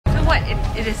What,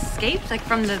 it escaped, like,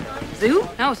 from the zoo?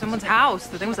 No, someone's house.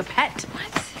 The thing was a pet.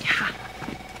 What? Yeah.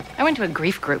 I went to a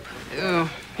grief group. Ew,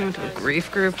 you went to a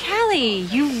grief group? Callie,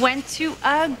 you went to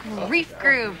a grief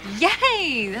group.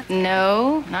 Yay! That's...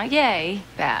 No, not yay.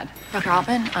 Bad. Dr.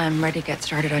 Altman, I'm ready to get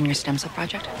started on your stem cell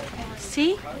project.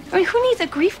 See? I mean, who needs a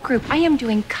grief group? I am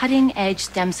doing cutting-edge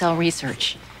stem cell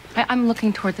research. I'm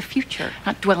looking toward the future,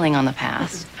 not dwelling on the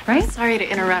past, right? Sorry to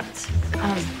interrupt.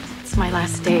 It's my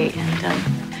last day,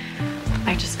 and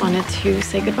I just wanted to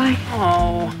say goodbye.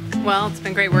 Oh, well, it's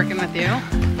been great working with you.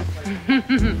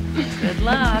 Good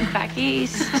luck back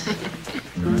east.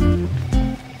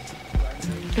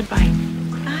 Goodbye.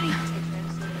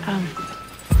 Bye.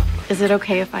 Is it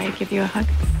okay if I give you a hug?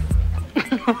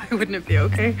 Why wouldn't it be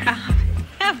okay?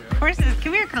 Yeah, of course it is.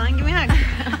 Come here, Colin. Give me a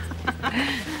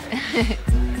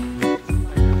hug.